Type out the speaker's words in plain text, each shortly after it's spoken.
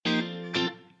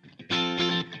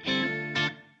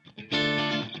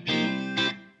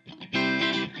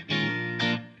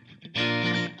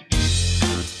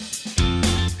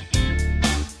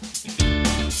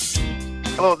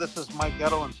Hello, this is Mike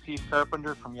Gettle and Steve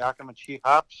Carpenter from Yakima Chief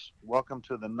Hops. Welcome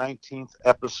to the 19th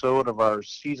episode of our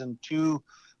Season 2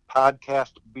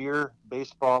 podcast, Beer,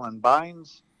 Baseball, and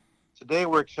Binds. Today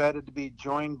we're excited to be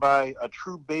joined by a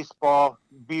true baseball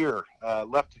beer,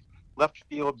 Left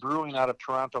Field Brewing out of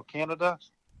Toronto, Canada.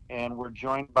 And we're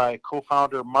joined by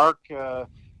co-founder Mark.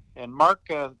 And Mark,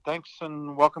 thanks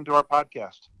and welcome to our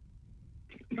podcast.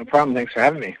 No problem. Thanks for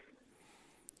having me.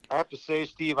 I have to say,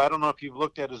 Steve, I don't know if you've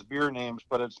looked at his beer names,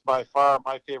 but it's by far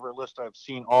my favorite list I've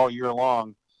seen all year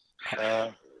long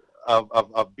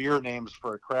of beer names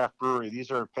for a craft brewery.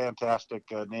 These are fantastic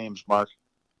names, Mark.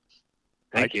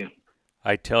 Thank you.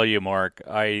 I tell you, Mark,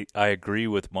 I agree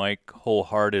with Mike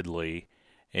wholeheartedly,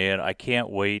 and I can't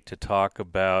wait to talk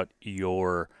about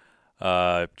your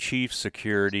chief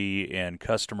security and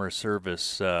customer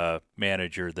service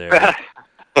manager there.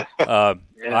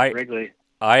 Wrigley.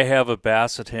 I have a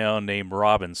Basset Hound named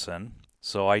Robinson,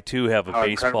 so I too have a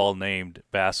baseball incredible. named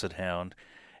Basset Hound.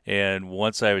 And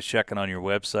once I was checking on your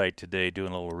website today,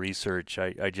 doing a little research,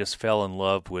 I just fell in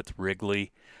love with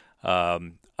Wrigley.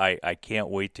 I can't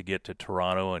wait to get to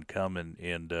Toronto and come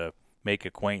and make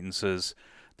acquaintances.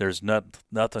 There's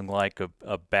nothing like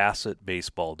a Basset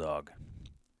baseball dog.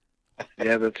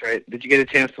 Yeah, that's right. Did you get a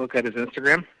chance to look at his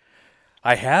Instagram?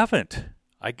 I haven't.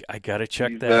 I got to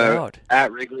check He's, that out.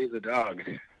 At Wrigley the dog.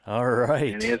 All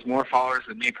right. And he has more followers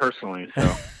than me personally.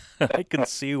 So I can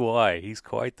see why. He's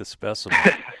quite the specimen.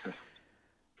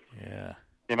 Yeah.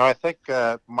 You know, I think,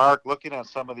 Mark, looking at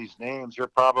some of these names, you're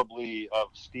probably of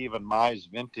Steve and Mai's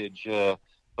vintage,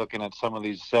 looking at some of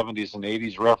these 70s and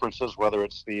 80s references, whether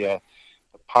it's the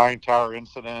Pine Tower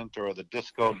incident or the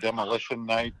Disco Demolition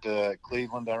Night at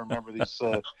Cleveland. I remember these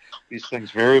things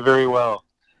very, very well.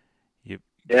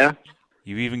 yeah,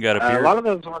 You've even got a beer. a lot of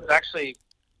those ones actually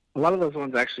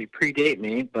predate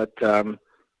me, but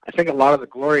I think a lot of the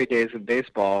glory days of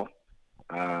baseball,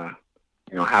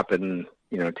 happened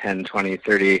 10, 20,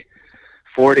 30,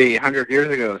 40, 100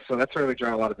 years ago. So that's where we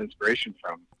draw a lot of inspiration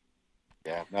from.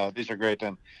 Yeah, no, these are great.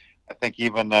 And I think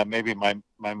even maybe my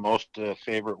most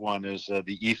favorite one is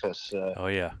the Ephus. Oh,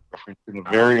 yeah. Referencing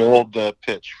a very old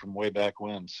pitch from way back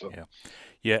when. So.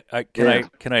 Yeah.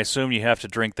 Can I assume you have to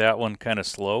drink that one kind of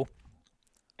slow?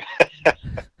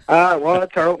 Well,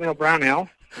 it's our oatmeal brown ale.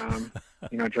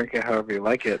 Drink it however you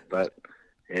like it, but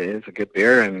it is a good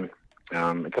beer, and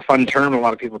it's a fun term. A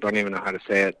lot of people don't even know how to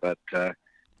say it, but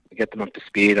we get them up to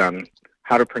speed on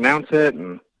how to pronounce it.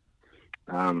 And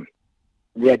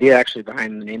the idea actually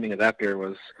behind the naming of that beer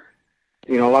was,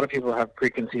 a lot of people have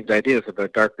preconceived ideas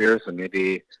about dark beers and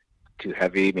maybe too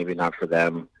heavy, maybe not for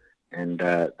them. And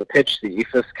the pitch, the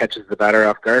Ephus, catches the batter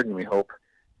off guard, and we hope,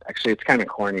 actually it's kind of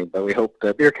corny, but we hope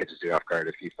the beer catches you off guard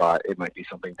if you thought it might be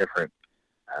something different.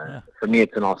 For me,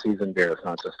 it's an all-season beer. It's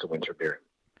not just a winter beer.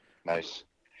 Nice.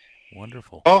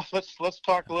 Wonderful. Well, let's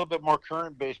talk a little bit more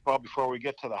current baseball before we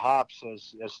get to the hops.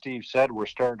 As Steve said, we're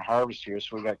starting harvest here,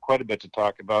 so we've got quite a bit to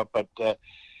talk about. But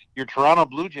your Toronto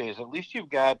Blue Jays, at least you've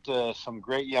got some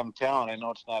great young talent. I know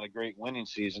it's not a great winning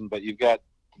season, but you've got,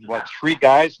 three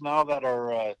guys now that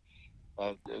are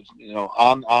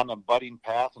on a budding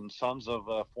path and sons of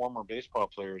former baseball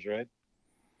players, right?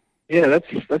 Yeah,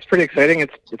 that's pretty exciting.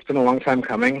 It's been a long time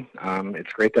coming.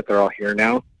 It's great that they're all here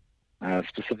now.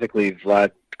 Specifically,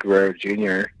 Vlad Guerrero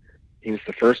Jr. He was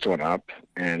the first one up,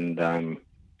 and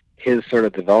his sort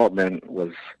of development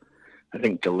was, I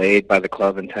think, delayed by the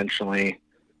club intentionally.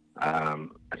 I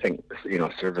think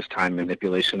service time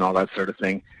manipulation, all that sort of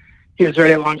thing. He was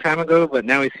ready a long time ago, but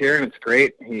now he's here, and it's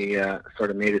great. He sort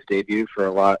of made his debut for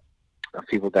a lot of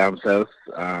people down south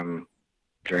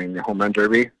during the home run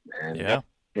derby, and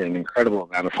hit an incredible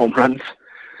amount of home runs.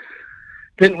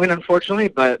 Didn't win, unfortunately,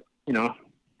 but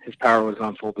his power was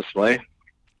on full display.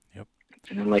 Yep.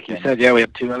 And then, like you said, we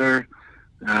have two other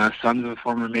sons of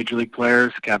former major league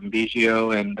players, Kevin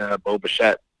Biggio and Bo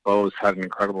Bichette. Bo's had an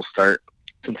incredible start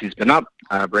since he's been up,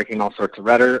 breaking all sorts of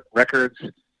records,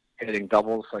 hitting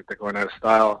doubles like they're going out of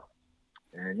style.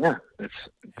 And it's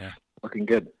looking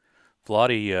good.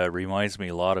 Vladdy reminds me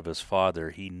a lot of his father.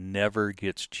 He never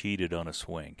gets cheated on a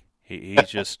swing. He's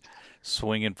just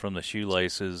swinging from the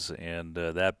shoelaces, and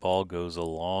that ball goes a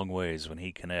long ways when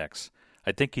he connects.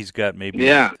 I think he's got maybe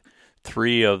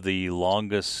three of the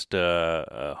longest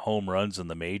home runs in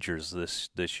the majors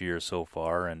this year so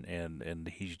far, and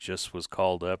he just was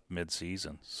called up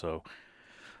mid-season. So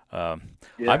I'm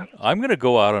going to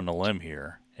go out on a limb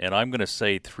here, and I'm going to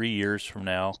say 3 years from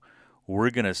now, we're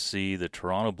going to see the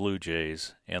Toronto Blue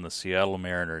Jays and the Seattle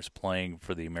Mariners playing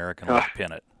for the American League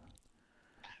pennant.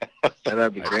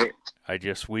 that'd be great.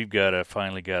 We've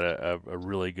finally got a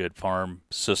really good farm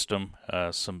system,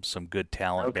 some good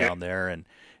talent down there,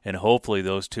 and hopefully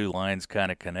those two lines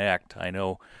kind of connect. I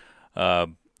know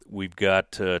we've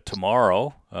got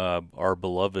tomorrow our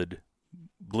beloved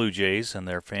Blue Jays and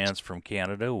their fans from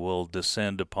Canada will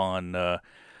descend upon the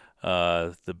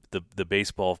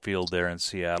baseball field there in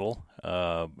Seattle,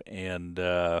 and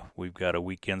we've got a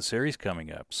weekend series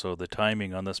coming up. So the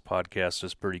timing on this podcast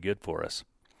is pretty good for us.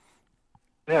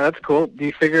 Yeah, that's cool. Do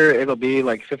you figure it'll be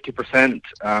like 50%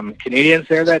 Canadians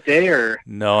there that day, or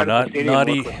no? Not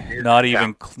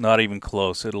even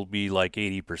close. It'll be like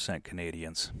 80%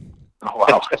 Canadians. Oh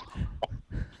wow.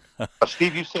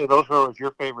 Steve, you say those were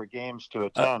your favorite games to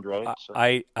attend, right? So.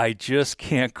 I just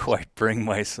can't quite bring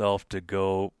myself to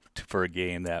go for a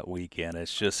game that weekend.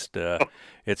 It's just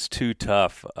it's too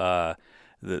tough.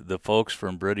 The folks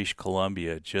from British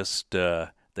Columbia just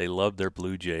they love their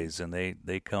Blue Jays, and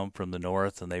they come from the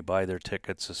north and they buy their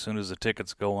tickets as soon as the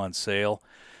tickets go on sale,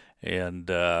 and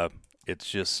it's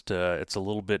just it's a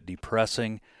little bit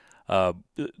depressing.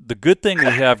 The good thing we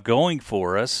have going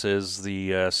for us is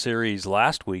the series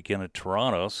last weekend at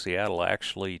Toronto. Seattle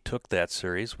actually took that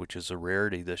series, which is a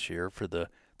rarity this year for the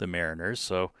Mariners.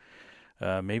 So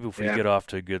maybe if we get off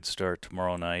to a good start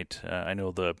tomorrow night. I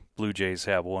know the Blue Jays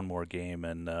have one more game,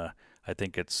 and I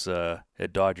think it's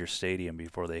at Dodger Stadium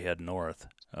before they head north.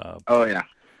 Oh, yeah.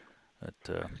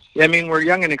 But, yeah, I mean, we're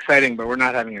young and exciting, but we're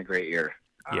not having a great year.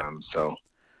 So,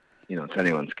 it's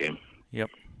anyone's game. Yep.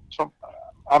 So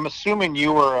I'm assuming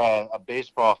you were a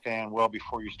baseball fan well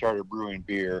before you started brewing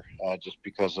beer, just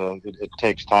because it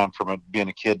takes time from being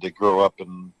a kid to grow up,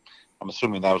 and I'm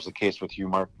assuming that was the case with you,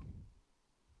 Mark.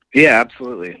 Yeah,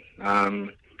 absolutely. I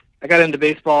got into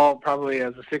baseball probably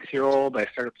as a 6-year-old. I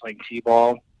started playing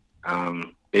t-ball.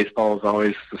 Baseball was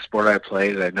always the sport I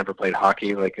played. I never played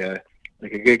hockey like a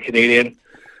good Canadian.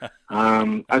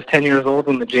 I was 10 years old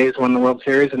when the Jays won the World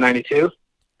Series in '92.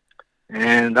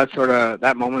 And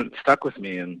that moment stuck with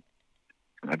me, and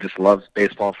I just loved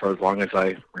baseball for as long as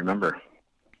I remember.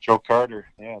 Joe Carter,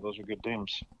 yeah, those are good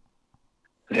teams.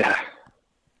 Yeah.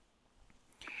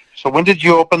 So when did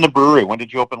you open the brewery? When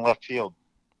did you open Left Field?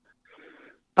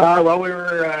 Well,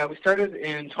 we started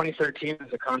in 2013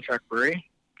 as a contract brewery.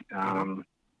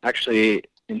 Actually,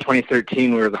 in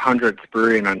 2013, we were the 100th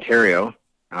brewery in Ontario.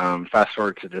 Fast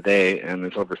forward to today, and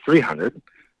there's over 300,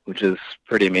 which is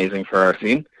pretty amazing for our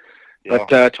scene. Yeah.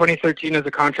 But 2013 as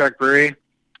a contract brewery,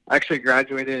 I actually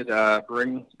graduated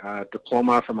brewing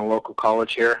diploma from a local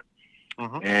college here,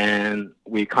 and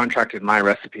we contracted my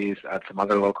recipes at some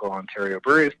other local Ontario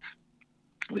breweries.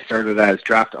 We started as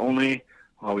draft only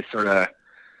while we sort of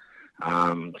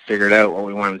figured out what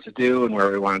we wanted to do and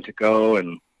where we wanted to go,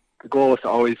 and the goal was to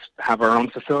always have our own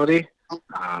facility,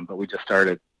 but we just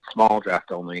started small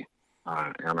draft only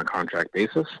on a contract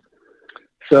basis.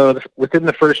 So within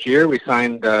the first year, we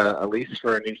signed a lease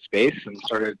for a new space and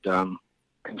started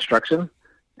construction.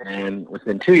 And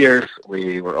within 2 years,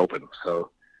 we were open. So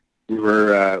we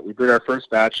brewed our first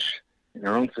batch in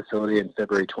our own facility in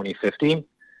February 2015.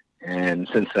 And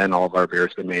since then, all of our beer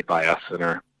has been made by us in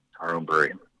our own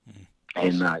brewery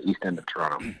in East End of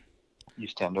Toronto.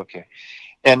 East End, okay.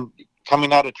 And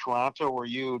coming out of Toronto, were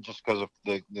you, just because of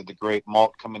the great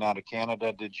malt coming out of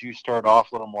Canada, did you start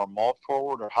off a little more malt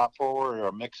forward or hop forward, or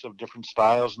a mix of different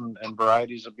styles and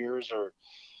varieties of beers? Or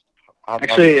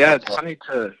actually, yeah, it's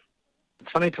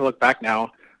funny to look back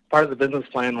now. Part of the business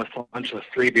plan was to launch with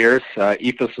 3 beers.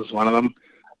 Ethos was one of them.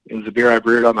 It was a beer I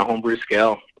brewed on the homebrew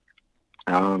scale,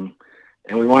 and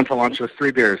we wanted to launch with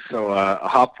 3 beers. So a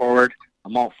hop forward, a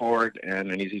malt forward,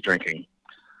 and an easy drinking.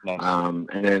 Nice.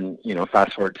 And then,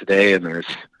 fast forward today, and there's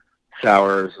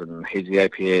sours and hazy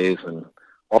IPAs and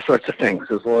all sorts of things.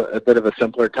 It was a bit of a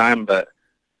simpler time, but,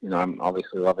 I'm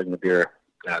obviously loving the beer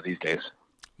these days.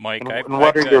 Mike,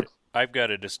 I've got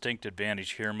a distinct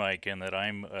advantage here, Mike, in that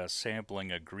I'm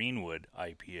sampling a Greenwood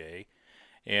IPA.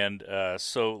 And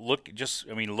so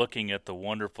looking at the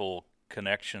wonderful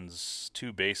connections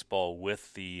to baseball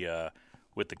with the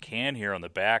can here on the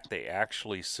back, they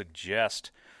actually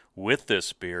suggest with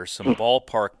this beer some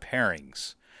ballpark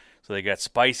pairings. So they got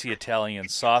spicy Italian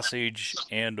sausage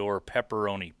and or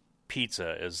pepperoni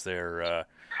pizza as their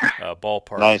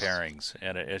ballpark pairings.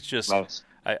 And it's just, nice.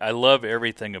 I love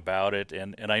everything about it.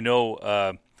 And I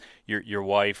know your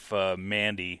wife,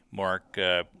 Mandy, Mark,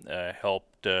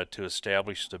 helped to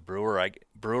establish the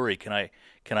brewery. Can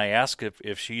I ask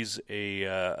if she's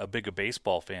a big a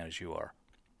baseball fan as you are?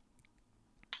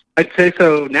 I'd say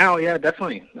so now, yeah,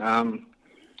 definitely.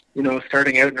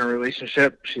 Starting out in a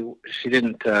relationship, she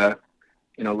didn't,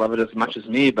 love it as much as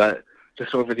me, but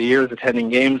just over the years attending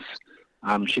games,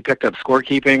 She picked up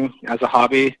scorekeeping as a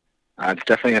hobby. It's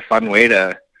definitely a fun way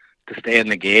to stay in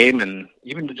the game and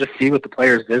even to just see what the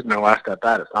players did in their last at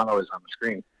bat. It's not always on the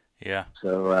screen. Yeah.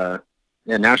 So,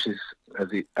 now she's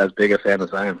as big a fan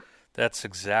as I am. That's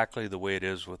exactly the way it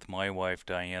is with my wife,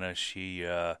 Diana. She,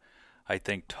 I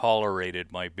think,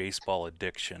 tolerated my baseball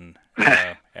addiction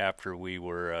after we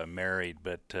were married,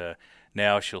 but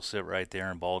now she'll sit right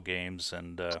there in ball games,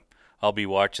 and I'll be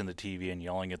watching the TV and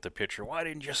yelling at the pitcher, "Why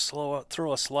didn't you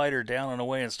throw a slider down and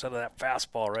away instead of that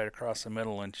fastball right across the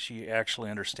middle?" And she actually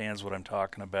understands what I'm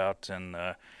talking about and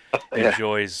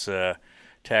enjoys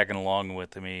tagging along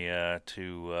with me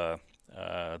to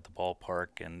the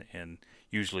ballpark and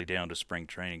usually down to spring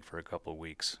training for a couple of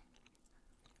weeks.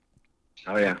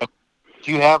 Oh, yeah.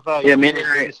 Do you have Yeah, your maybe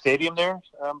beers in the stadium there,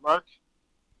 Mark?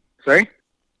 Sorry?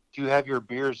 Do you have your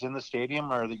beers in the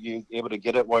stadium, or are you able to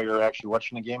get it while you're actually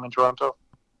watching the game in Toronto?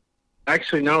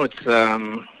 Actually, no. It's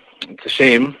a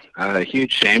shame, a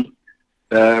huge shame.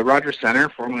 The Rogers Centre,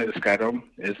 formerly the Skydome,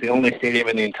 is the only stadium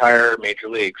in the entire major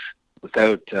leagues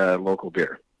without local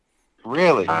beer.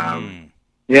 Really?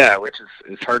 Yeah, which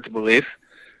is hard to believe,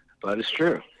 but it's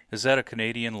true. Is that a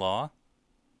Canadian law?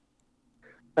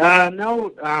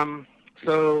 No.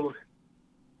 So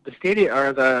the stadium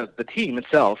or the team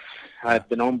itself had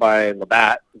been owned by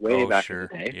Labatt way back in the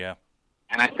day. Yeah.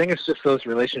 And I think it's just those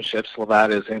relationships.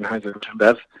 Labatt is Anheuser-Busch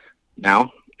InBev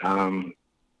now.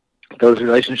 Those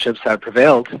relationships have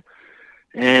prevailed.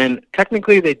 And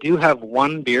technically they do have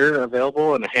one beer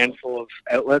available in a handful of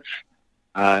outlets.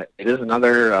 It is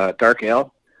another dark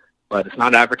ale, but it's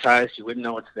not advertised. You wouldn't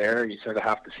know it's there. You sort of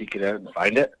have to seek it out and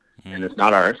find it. And it's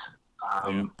not ours.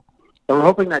 So we're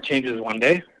hoping that changes one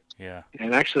day. Yeah.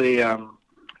 And actually,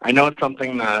 I know it's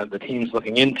something the team's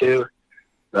looking into.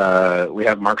 We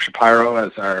have Mark Shapiro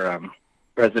as our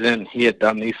president. He had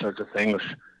done these sorts of things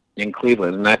in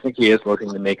Cleveland, and I think he is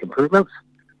looking to make improvements,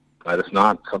 but it's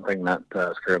not something that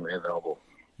is currently available.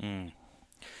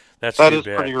 That is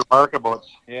pretty remarkable.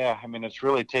 I mean, it's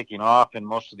really taking off in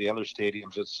most of the other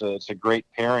stadiums. It's a great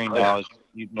pairing now. As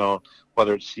you know,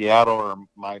 whether it's Seattle or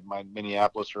my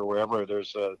Minneapolis or wherever,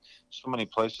 there's so many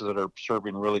places that are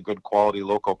serving really good quality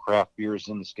local craft beers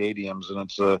in the stadiums, and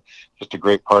it's just a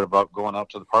great part about going out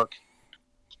to the park.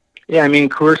 Yeah, I mean,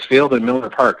 Coors Field and Miller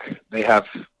Park, they have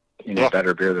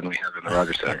better beer than we have in the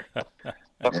Rogers Centre.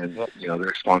 And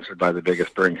they're sponsored by the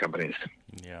biggest brewing companies.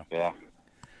 Yeah.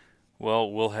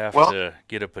 Well, we'll have to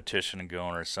get a petition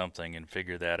going or something and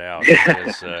figure that out,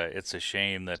 because it's a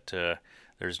shame that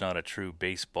there's not a true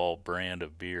baseball brand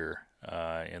of beer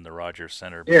in the Rogers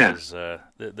Centre, because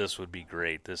this would be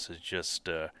great. This is just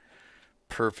a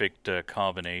perfect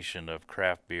combination of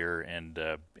craft beer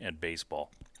and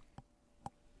baseball.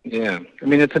 Yeah, I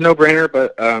mean, it's a no-brainer,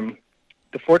 but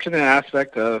the fortunate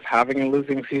aspect of having a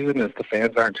losing season is the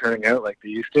fans aren't turning out like they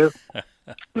used to.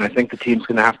 And I think the team's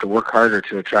going to have to work harder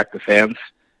to attract the fans,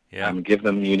 give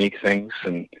them unique things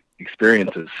and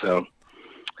experiences. So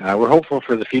we're hopeful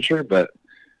for the future, but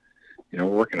we're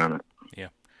working on it. Yeah.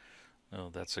 Oh,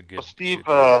 that's a good. Well, Steve,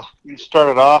 you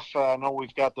started off. I know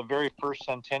we've got the very first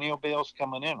Centennial bales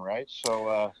coming in, right?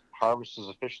 So harvest is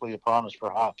officially upon us for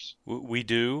hops. We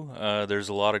do. There's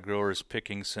a lot of growers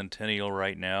picking Centennial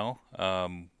right now.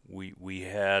 We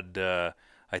had.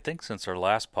 I think since our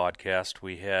last podcast,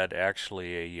 we had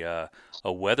actually a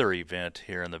weather event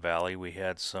here in the valley. We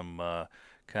had some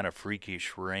kind of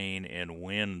freakish rain and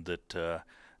wind that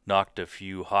knocked a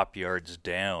few hop yards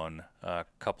down, a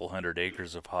couple 100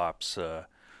 acres of hops,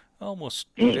 almost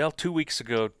 2 weeks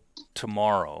ago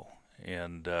tomorrow.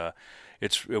 And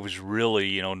it was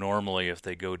really, normally if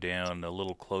they go down a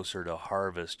little closer to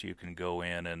harvest, you can go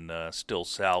in and still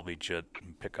salvage it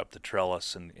and pick up the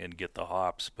trellis and get the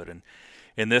hops. But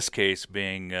in this case,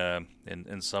 being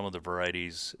in some of the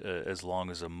varieties as long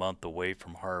as a month away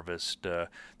from harvest, they're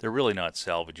really not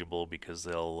salvageable, because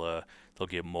they'll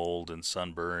get mold and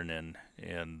sunburn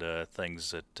and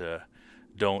things that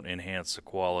don't enhance the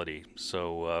quality.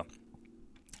 So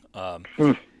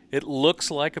it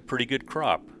looks like a pretty good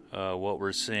crop. What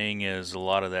we're seeing is a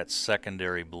lot of that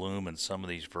secondary bloom in some of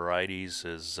these varieties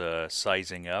is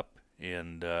sizing up,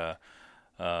 and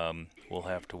we'll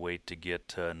have to wait to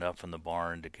get enough in the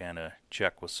barn to kind of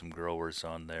check with some growers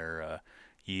on their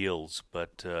yields.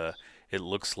 But it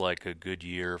looks like a good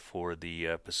year for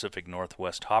the Pacific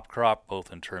Northwest hop crop,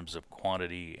 both in terms of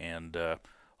quantity and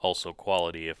also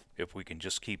quality, if we can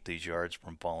just keep these yards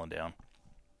from falling down.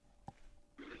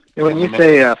 When you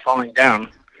say falling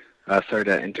down, sorry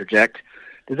to interject,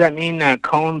 does that mean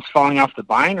cones falling off the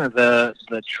vine, or the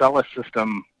trellis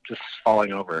system just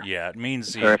falling over? Yeah, it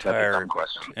means the Sorry if that's a dumb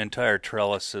question. entire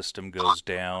trellis system goes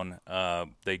down.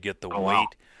 They get the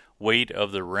weight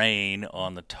of the rain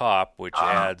on the top, which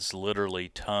adds literally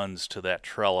tons to that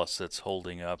trellis that's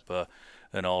holding up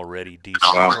an already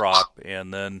decent crop.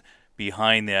 And then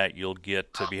behind that,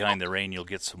 behind the rain, you'll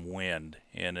get some wind.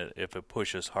 And if it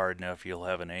pushes hard enough, you'll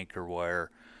have an anchor wire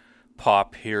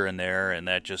pop here and there, and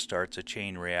that just starts a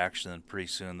chain reaction, and pretty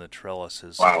soon the trellis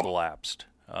is collapsed.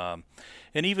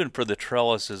 And even for the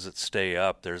trellises that stay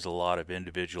up, there's a lot of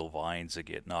individual vines that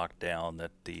get knocked down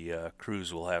that the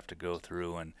crews will have to go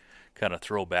through and kind of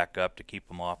throw back up to keep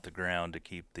them off the ground, to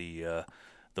keep the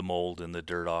mold and the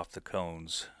dirt off the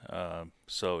cones.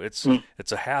 So it's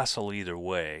a hassle either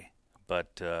way.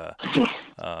 But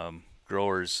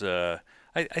growers, I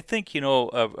think,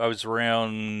 I was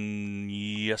around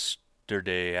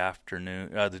yesterday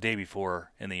afternoon, the day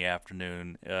before in the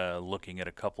afternoon, looking at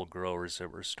a couple growers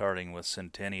that were starting with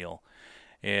Centennial.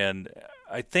 And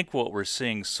I think what we're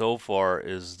seeing so far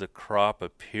is the crop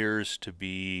appears to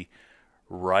be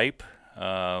ripe.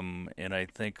 And I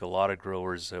think a lot of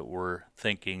growers that were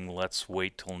thinking, let's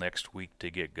wait till next week to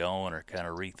get going, are kind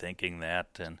of rethinking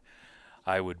that. And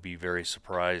I would be very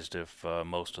surprised if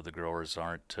most of the growers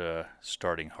aren't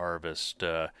starting harvest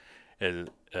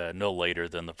no later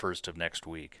than the 1st of next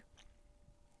week.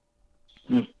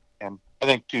 And I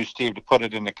think, too, Steve, to put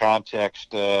it into context,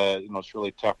 it's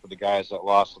really tough for the guys that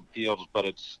lost some fields, but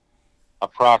it's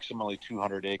approximately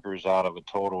 200 acres out of a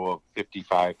total of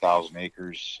 55,000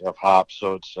 acres of hops.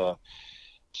 So it's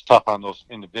tough on those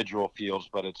individual fields,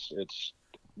 but it's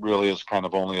really is kind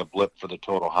of only a blip for the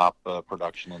total hop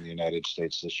production in the United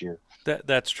States this year.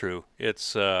 That's true.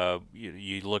 It's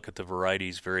you look at the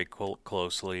varieties very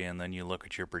closely, and then you look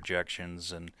at your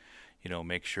projections, and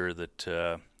make sure that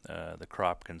the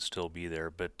crop can still be there.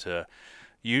 But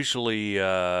usually,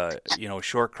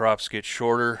 short crops get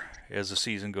shorter as the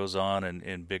season goes on,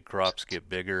 and big crops get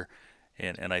bigger,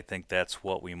 and I think that's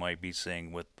what we might be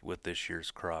seeing with this year's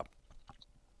crop.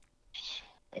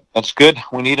 That's good.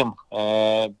 We need them.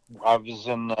 I was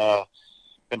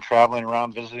been traveling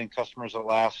around visiting customers the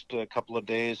last couple of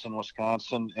days in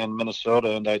Wisconsin and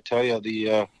Minnesota, and I tell you,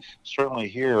 certainly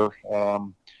here,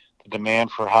 the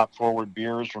demand for hop forward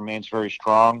beers remains very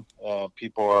strong.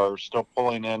 People are still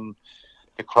pulling in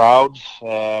the crowds.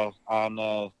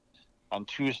 On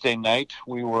Tuesday night,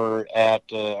 we were at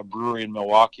a brewery in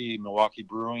Milwaukee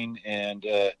Brewing, and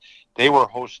they were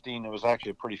hosting. It was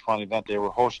actually a pretty fun event. They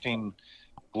were hosting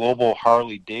global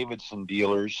Harley-Davidson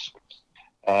dealers,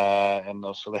 and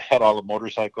so they had all the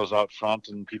motorcycles out front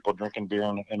and people drinking beer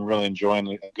and really enjoying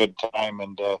a good time.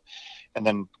 And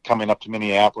then coming up to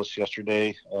Minneapolis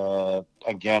yesterday,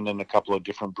 again in a couple of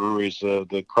different breweries,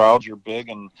 the crowds are big,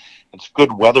 and it's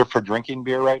good weather for drinking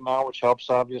beer right now, which helps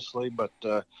obviously, but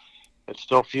it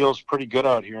still feels pretty good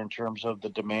out here in terms of the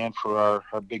demand for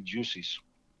our big juicies.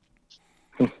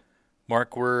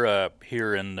 Mark, we're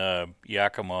here in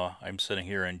Yakima. I'm sitting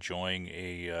here enjoying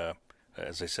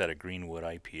as I said, a Greenwood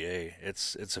IPA.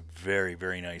 It's a very,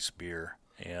 very nice beer,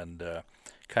 and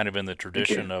kind of in the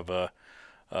tradition of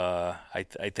I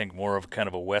think more of kind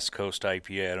of a West Coast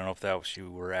IPA. I don't know if that was you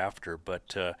were after,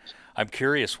 but I'm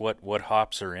curious what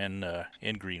hops are in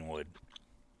Greenwood.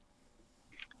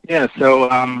 Yeah, so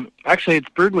actually it's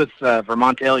brewed with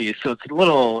Vermont ale yeast, so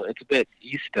it's a bit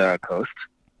East Coast.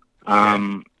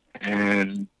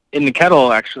 And in the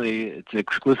kettle, actually, it's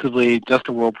exclusively just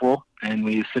a Whirlpool, and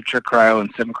we use Citra Cryo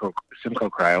and Simcoe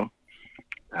Cryo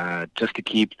just to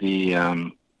keep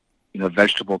the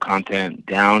vegetable content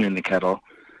down in the kettle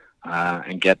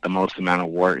and get the most amount of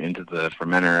wort into the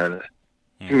fermenter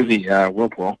through the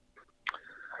Whirlpool.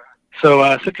 So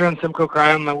Citra and Simcoe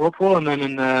Cryo in the Whirlpool, and then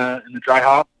in the dry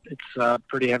hop, it's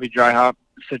pretty heavy dry hop: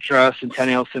 Citra,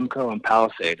 Centennial, Simcoe, and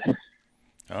Palisade.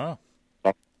 Oh.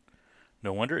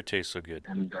 No wonder it tastes so good.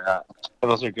 And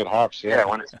those are good hops. Yeah,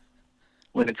 when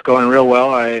it's going real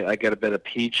well, I get a bit of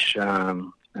peach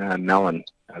and melon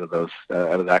out of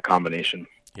that combination.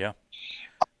 Yeah.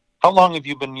 How long have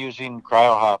you been using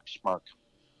cryo hops, Mark?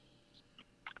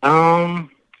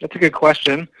 That's a good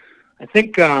question. I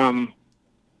think they're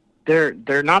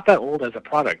not that old as a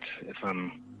product. If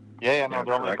I'm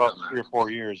they're only about 3 or 4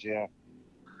 years. Yeah.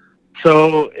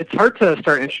 So it's hard to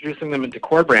start introducing them into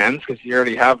core brands because you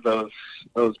already have those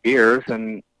beers,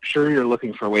 and sure, you're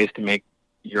looking for ways to make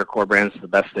your core brands the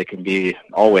best they can be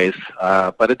always.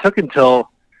 But it took until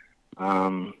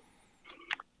I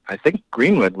think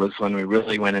Greenwood was when we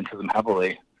really went into them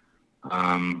heavily.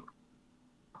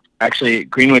 Actually,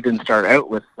 Greenwood didn't start out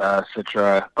with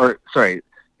Citra, it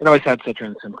always had Citra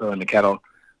and Simcoe in the kettle,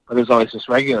 but it was always just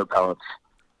regular pellets.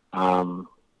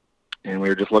 and we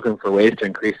were just looking for ways to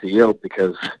increase the yield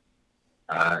because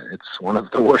it's one of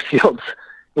the worst yields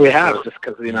we have just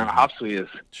because of the amount of hops we use.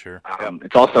 Sure.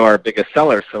 It's also our biggest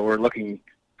seller, so we're looking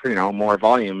for more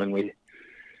volume, and we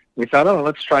thought,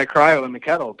 let's try cryo in the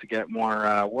kettle to get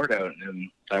more wort out, and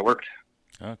that worked.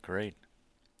 Oh, great.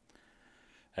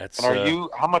 That's. And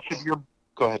how much of your?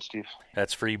 Go ahead, Steve.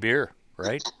 That's free beer,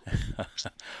 right? That's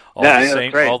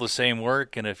right. All the same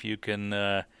work, and if you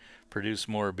can produce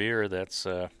more beer, that's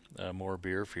more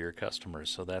beer for your customers.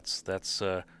 So that's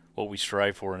what we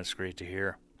strive for, and it's great to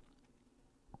hear.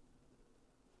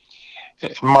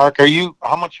 Mark,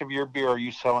 how much of your beer are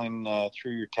you selling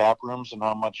through your tap rooms, and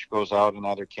how much goes out in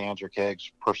either cans or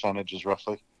kegs? Percentages,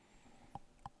 roughly.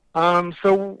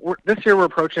 So this year we're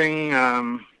approaching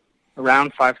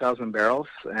around 5,000 barrels,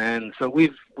 and so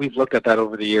we've looked at that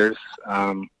over the years.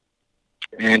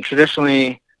 And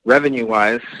traditionally,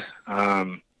 revenue-wise,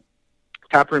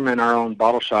 taproom in our own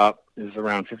bottle shop is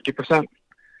around 50%.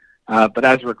 But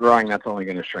as we're growing, that's only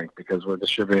going to shrink because we're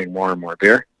distributing more and more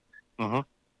beer. Mm-hmm.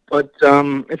 But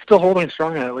it's still holding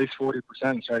strong at least 40%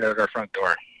 right out our front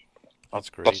door. That's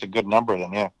great. That's a good number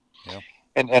then, yeah. Yeah.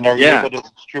 And are you able to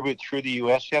distribute through the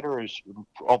U.S. yet, or is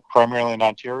it primarily in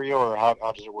Ontario, or how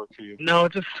does it work for you? No,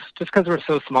 just because we're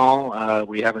so small,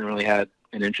 we haven't really had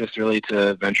an interest really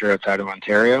to venture outside of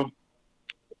Ontario.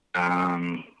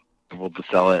 We'll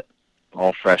just sell it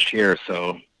all fresh here,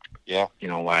 so yeah,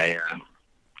 why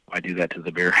do that to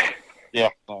the beer? Yeah,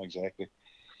 no, exactly.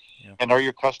 Yeah. And are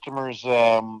your customers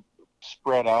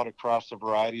spread out across the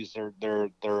varieties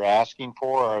they're asking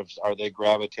for, or are they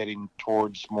gravitating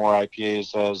towards more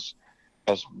IPAs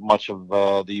as much of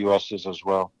the U.S. is as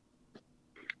well?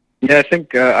 Yeah, I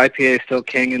think IPA is still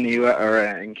king in the U.S. or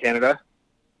in Canada.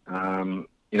 I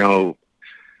don't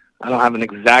have an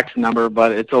exact number,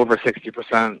 but it's over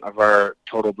 60% of our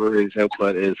total brewery's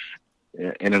output is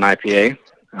in an IPA.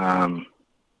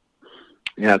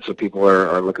 That's what people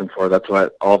are looking for. That's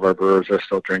what all of our brewers are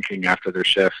still drinking after their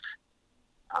shift.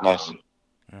 Nice.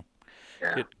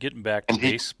 Getting back to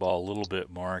baseball a little bit,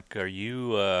 Mark, are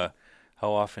you? How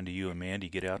often do you and Mandy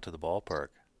get out to the ballpark?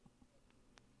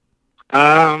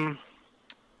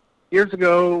 Years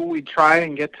ago, we try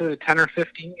and get to 10 or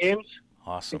 15 games.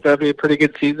 Awesome. I think that'd be a pretty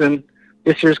good season.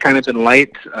 This year's kind of been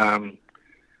light. I'm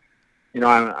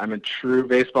a true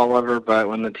baseball lover, but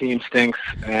when the team stinks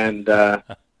and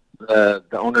the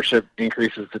ownership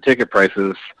increases the ticket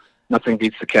prices, nothing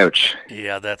beats the couch.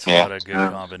 Yeah, that's not a good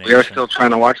combination. We are still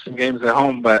trying to watch some games at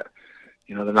home, but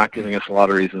they're not giving us a lot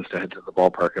of reasons to head to the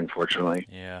ballpark, unfortunately.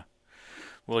 Yeah.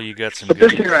 Well, you got some. But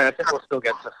this year, I think we'll still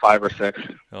get to 5 or 6.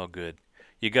 Oh, good.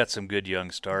 You got some good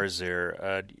young stars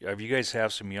there. Have you guys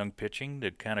have some young pitching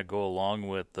to kind of go along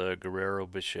with Guerrero,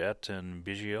 Bichette, and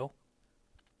Biggio?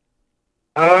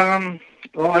 Well,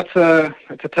 that's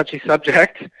a touchy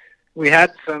subject. We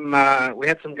had some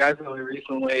guys that we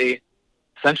recently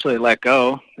essentially let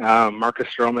go. Marcus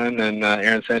Stroman and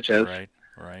Aaron Sanchez.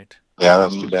 Right. Yeah,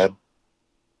 that's too bad.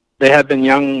 They had been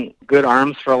young, good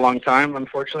arms for a long time.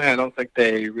 Unfortunately, I don't think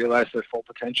they realized their full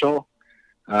potential.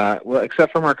 Well,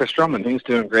 except for Marcus Stroman, he was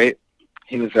doing great.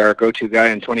 He was our go-to guy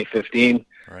in 2015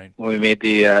 when we made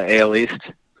the AL East.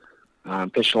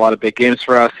 Pitched a lot of big games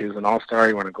for us. He was an all-star.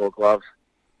 He won a Gold Glove.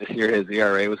 This year, his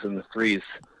ERA was in the 3s.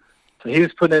 So he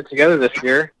was putting it together this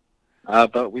year,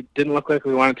 but we didn't look like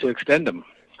we wanted to extend him.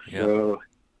 Yeah. So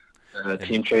the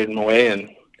team traded him away and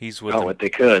got what they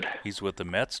could. He's with the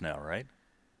Mets now, right?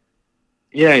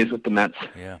 Yeah, he's with the Mets.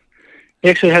 Yeah. He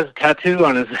actually has a tattoo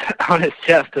on his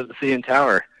chest of the CN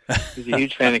Tower. He's a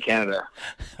huge fan of Canada.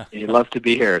 He loves to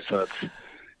be here, so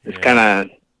it's kind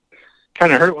of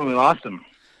hurt when we lost him.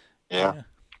 Yeah,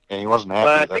 he wasn't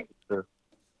happy.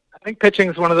 I think pitching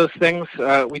is one of those things.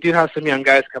 We do have some young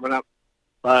guys coming up,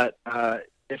 but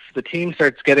if the team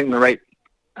starts getting the right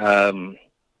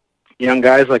young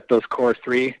guys like those core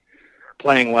 3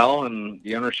 playing well, and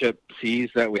the ownership sees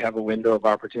that we have a window of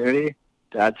opportunity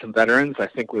to add some veterans, I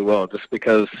think we will, just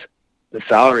because the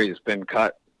salary has been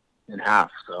cut in half.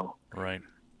 So right.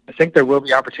 I think there will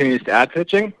be opportunities to add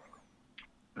pitching,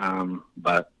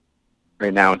 but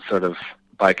right now it's sort of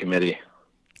by committee.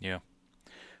 Yeah.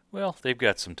 Well, they've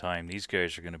got some time. These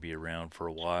guys are going to be around for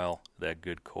a while, that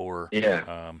good core.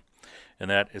 Yeah. And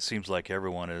that it seems like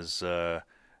everyone is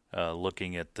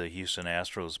looking at the Houston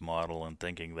Astros model and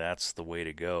thinking that's the way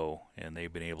to go, and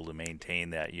they've been able to maintain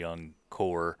that young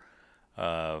core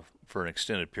for an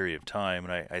extended period of time,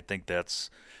 and I think that's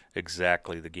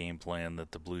exactly the game plan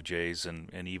that the Blue Jays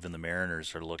and even the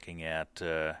Mariners are looking at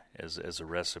as a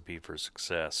recipe for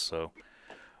success. So,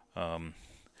 that's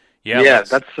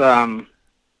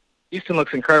Houston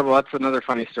looks incredible. That's another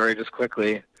funny story, just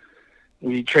quickly.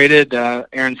 we traded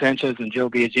Aaron Sanchez and Joe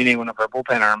Biagini, one of our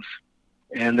bullpen arms,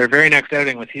 and their very next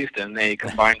outing with Houston, they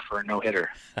combined for a no-hitter.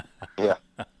 Yeah.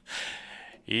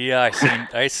 Yeah,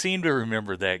 I seem to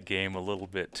remember that game a little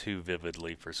bit too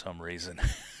vividly for some reason.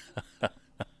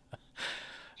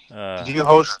 Do you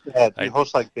host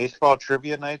like baseball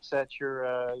trivia nights at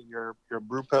your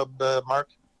brew pub, Mark?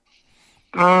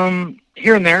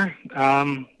 Here and there.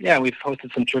 Yeah, we've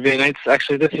hosted some trivia nights.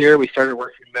 Actually, this year we started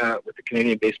working with the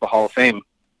Canadian Baseball Hall of Fame,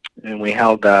 and we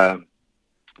held.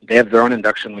 They have their own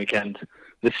induction weekend.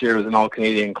 This year was an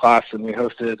all-Canadian class, and we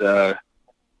hosted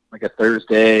like a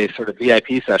Thursday sort of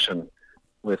VIP session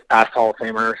with past Hall of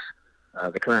Famers,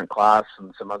 the current class,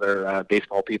 and some other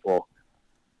baseball people.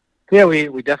 So yeah,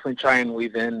 we definitely try and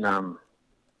weave in,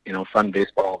 fun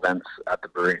baseball events at the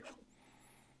brewery.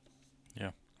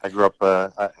 Yeah. I grew up,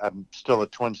 I'm still a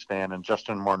Twins fan, and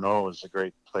Justin Morneau is a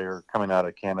great player coming out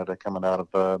of Canada, coming out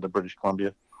of the British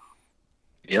Columbia.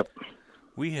 Yep.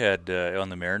 We had, on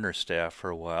the Mariners staff for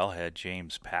a while, had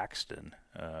James Paxton,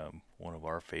 one of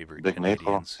our favorite Big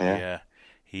Canadians. Maple, yeah.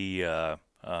 He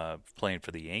playing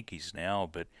for the Yankees now,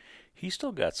 but he's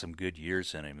still got some good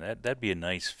years in him. That'd be a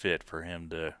nice fit for him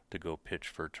to go pitch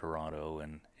for Toronto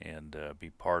and be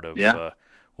part of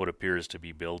what appears to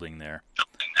be building there.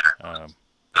 But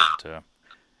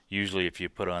usually if you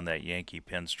put on that Yankee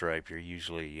pinstripe, you're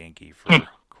usually a Yankee for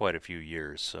quite a few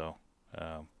years. So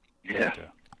yeah.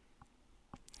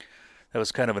 That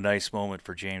was kind of a nice moment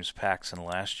for James Paxton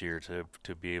last year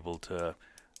to be able to,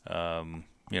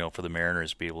 for the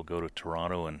Mariners, be able to go to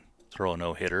Toronto and throw a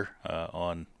no-hitter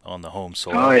on the home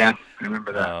soil. Oh, yeah. I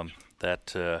remember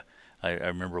that. I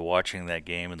remember watching that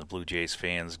game and the Blue Jays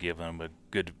fans give him a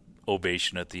good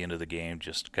ovation at the end of the game,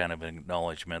 just kind of an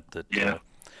acknowledgement that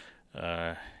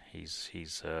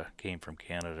he's came from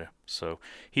Canada. So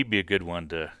he'd be a good one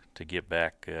to get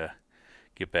back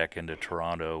into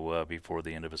Toronto before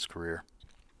the end of his career.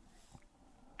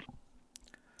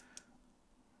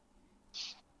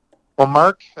 Well,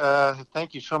 Mark,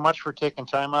 thank you so much for taking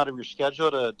time out of your schedule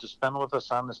to spend with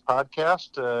us on this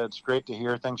podcast. It's great to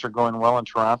hear things are going well in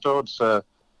Toronto. It's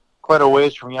quite a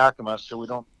ways from Yakima, so we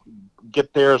don't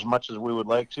get there as much as we would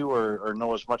like to or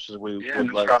know as much as we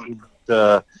would like to.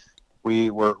 But,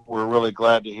 we're really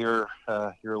glad to hear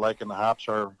you're liking the hops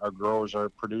our growers are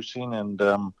producing, and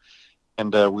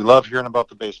we love hearing about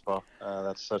the baseball.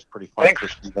 That's pretty fun for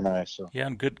Steve and I. So yeah,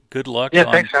 and good luck. Yeah,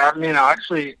 thanks for having me.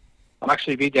 I'll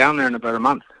actually be down there in about a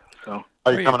month. So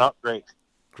are you coming out? Great.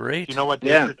 Do you know what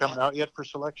dates you're coming out yet for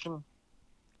selection?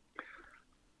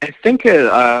 I think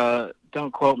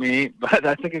don't quote me, but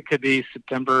I think it could be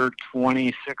September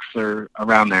 26th or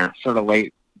around there, sort of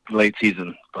late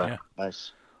season. But yeah.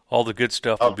 Nice. All the good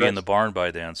stuff will be in the barn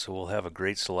by then, so we'll have a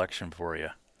great selection for you.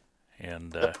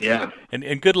 And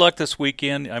and good luck this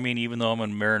weekend. I mean, even though I'm a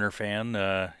Mariner fan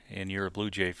and you're a Blue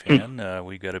Jay fan,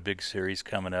 we've got a big series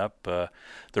coming up.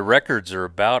 The records are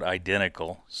about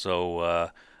identical, so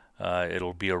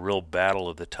it'll be a real battle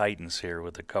of the Titans here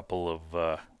with a couple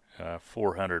of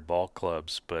 400 ball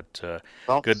clubs. But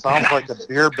sounds like a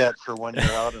beer bet for when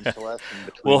you're out in selection.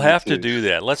 We'll have to do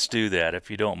that. Let's do that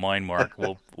if you don't mind, Mark.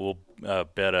 We'll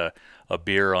bet a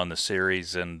beer on the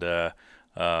series and.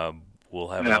 We'll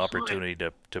have an opportunity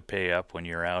to pay up when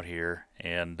you're out here,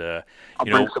 and I'll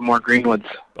bring some more Greenwoods.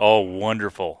 Oh,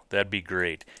 wonderful! That'd be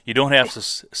great. You don't have to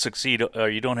succeed.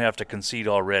 You don't have to concede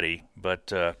already,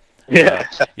 but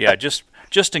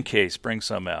just in case, bring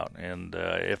some out. And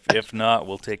if not,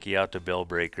 we'll take you out to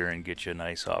Bellbreaker and get you a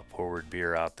nice hop forward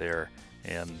beer out there.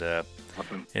 And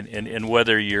and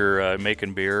whether you're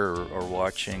making beer or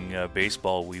watching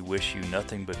baseball, we wish you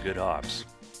nothing but good hops.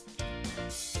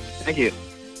 Thank you.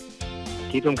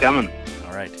 Keep them coming.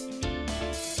 All right.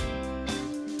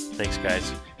 Thanks,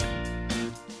 guys.